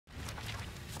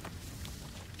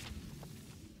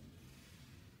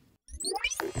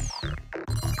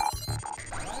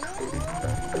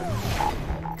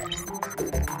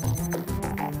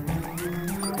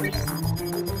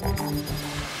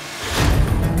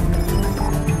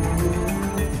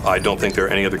I don't think there are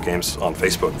any other games on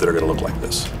Facebook that are going to look like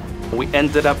this. We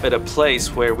ended up at a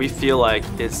place where we feel like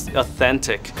it's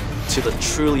authentic to the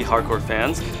truly hardcore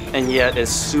fans, and yet is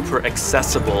super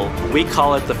accessible. We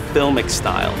call it the filmic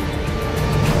style.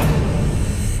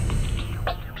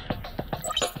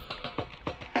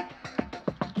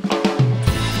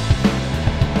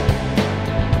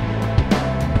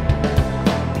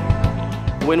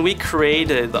 When we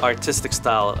created the artistic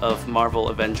style of Marvel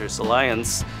Avengers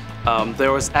Alliance,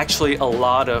 there was actually a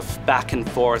lot of back and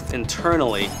forth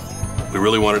internally. We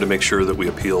really wanted to make sure that we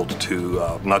appealed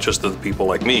to not just the people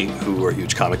like me who are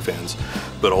huge comic fans,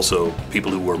 but also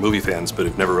people who were movie fans but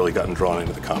have never really gotten drawn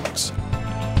into the comics.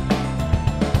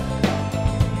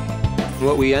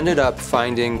 What we ended up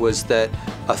finding was that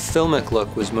a filmic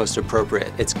look was most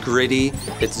appropriate. It's gritty,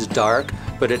 it's dark,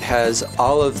 but it has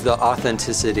all of the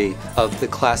authenticity of the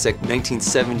classic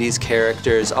 1970s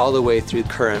characters all the way through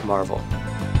current Marvel.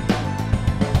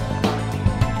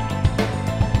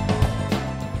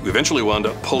 We eventually wound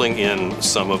up pulling in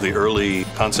some of the early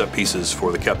concept pieces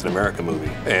for the Captain America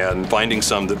movie and finding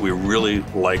some that we really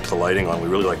liked the lighting on, we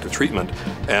really liked the treatment,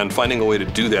 and finding a way to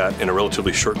do that in a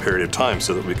relatively short period of time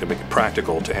so that we can make it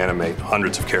practical to animate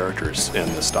hundreds of characters in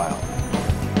this style.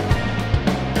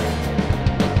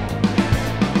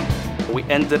 We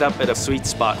ended up at a sweet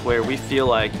spot where we feel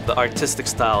like the artistic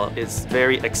style is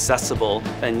very accessible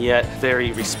and yet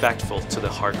very respectful to the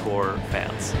hardcore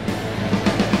fans.